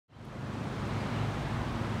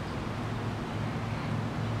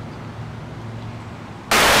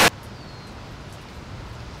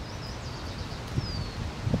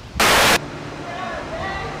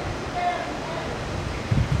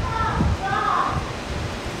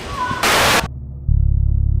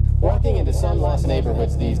lost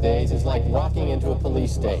neighborhoods these days is like walking into a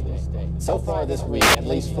police state. So far this week, at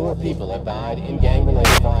least 4 people have died in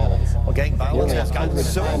gang-related violence. Well, gang violence has gotten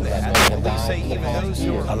so bad, police say even those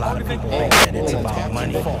who are a lot of people think that it's about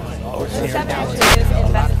money. Or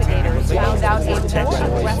investigators found out a more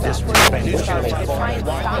aggressive started to try and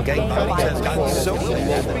stop gang violence. So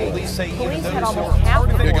bad, police say even those who are half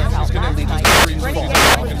part of it are is going to lead to renegade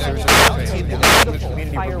officers out to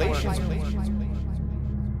community relations.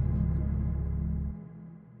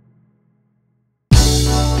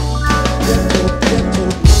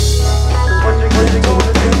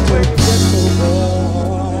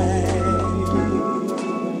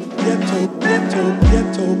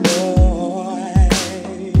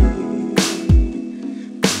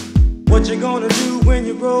 What you gonna do when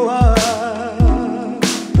you grow up?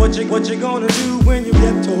 What you gonna do when you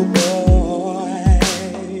ghetto boy?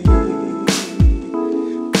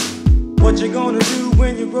 What you gonna do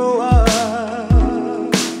when you grow up?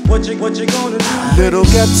 What you gonna do? Little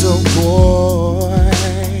ghetto boy,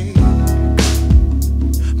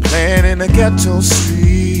 playing in the ghetto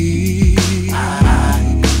streets.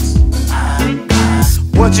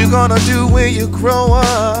 What you gonna do when you grow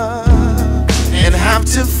up and have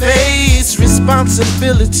to face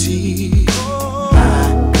responsibility?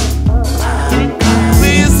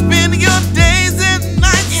 Will you spend your days and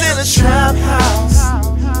nights in a trap house?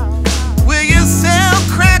 Will you sell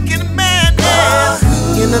crack and madness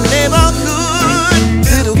in the neighborhood?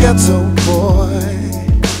 Little ghetto boy,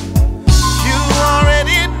 you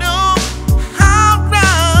already know how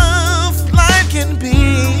rough life can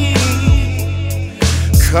be,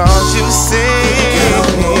 'cause you see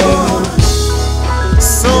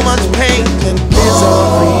so much pain and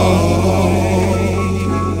misery.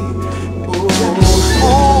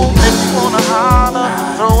 Ooh, if you wanna holler,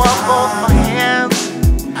 throw up both my hands.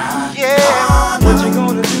 Yeah. What you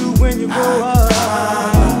gonna do when you grow up?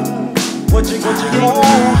 What you gonna do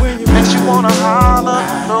when you grow up? Makes you wanna holler,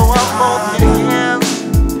 throw up both your hands.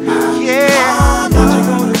 Yeah. What you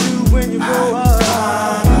gonna do when you grow up?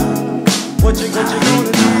 What you gonna do?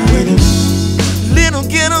 Little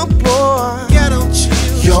ghetto boy,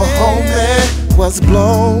 your homie was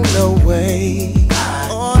blown away.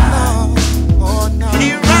 Oh no, oh no.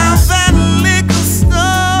 He robbed that liquor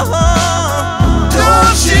store.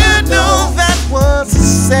 Don't you know that was a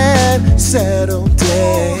sad, sad old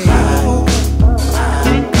day?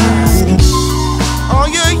 All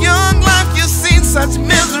your young life you've seen such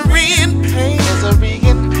misery and pain.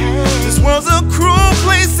 This world's a cruel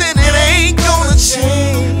place and it ain't gonna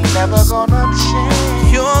change. Never gonna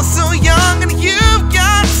change. You're so young and you've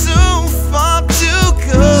got so far to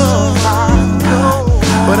go.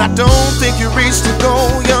 But I don't think you reached the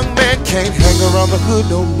goal. Young man can't hang around the hood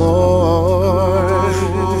no more.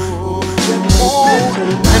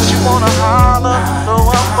 If you wanna holler, throw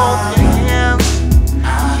up both your hands.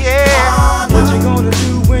 Yeah. What you gonna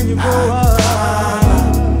do when you grow up?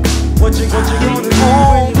 What you gonna do when you grow up?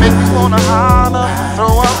 If you wanna holler,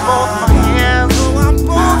 throw up both my hands.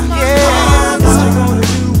 Yeah. What you gonna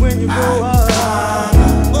do when you grow up?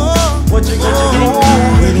 What you gonna do?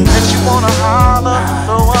 If you wanna holler,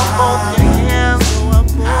 throw up both your hands.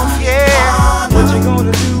 Yeah. What you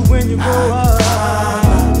gonna do when you grow up?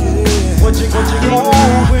 What you gonna do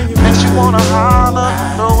when you grow up? If you wanna holler,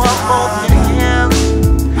 throw up both your hands.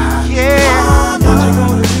 Yeah. What you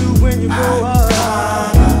gonna do when you grow up?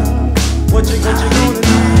 What you gonna do?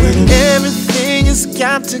 Everything has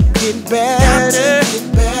got to get better.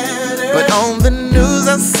 But on the news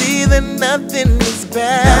I see that nothing is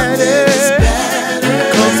better.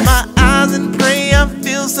 Close my eyes and pray, I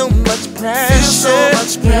feel so much pressure.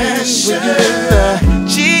 When you're in the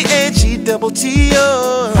G-H-E-double-T-O,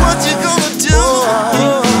 what you gonna do?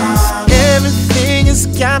 Everything has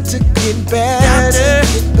got to get better.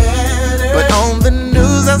 But on the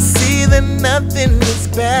news I see that nothing is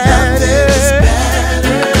better.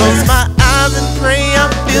 Close my eyes and pray, I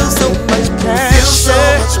feel so much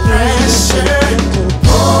pressure.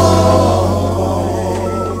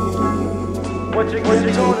 What you gonna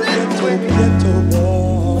do when you ghetto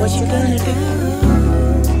boy? What you gonna do?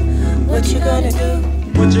 What you gonna do?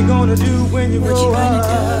 What you gonna do when you grow up?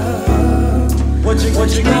 What you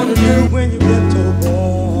gonna do when you ghetto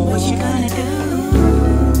boy? What you gonna do?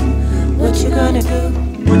 What you gonna do?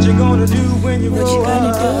 What you gonna do when you grow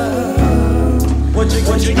up?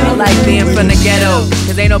 I like being from the ghetto,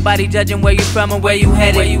 cause ain't nobody judging where you from and where you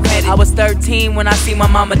headed. I was 13 when I see my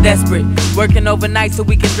mama desperate, working overnight so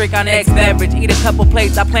we can drink our next beverage. Eat a couple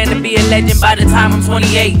plates, I plan to be a legend by the time I'm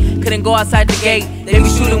 28. Couldn't go outside the gate, they be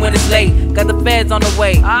shooting when it's late. Got the feds on the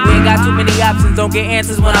way, we ain't got too many options, don't get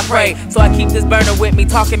answers when I pray. So I keep this burner with me,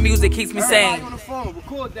 talking music keeps me sane. On the phone,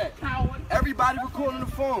 record that. Everybody recording on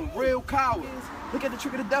the phone, real cowards. Look at the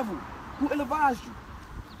trick of the devil. Who ill-advised you?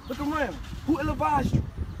 Look around. Who ill-advised you?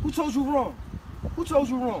 Who told you wrong? Who told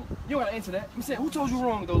you wrong? You don't gotta answer that. I'm saying, who told you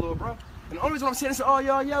wrong though, little bro? And the only reason I'm saying this to all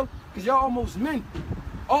y'all, yo, cause y'all almost men.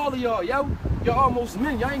 All of y'all, yo. Y'all almost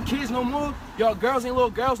men. Y'all ain't kids no more. Y'all girls ain't little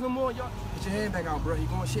girls no more. Y'all put your hand back out, bro. You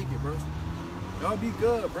gonna shake it, bro. Y'all be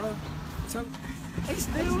good, bro. They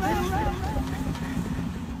still laughing.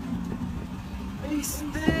 They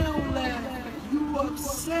still laughing. You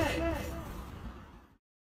upset.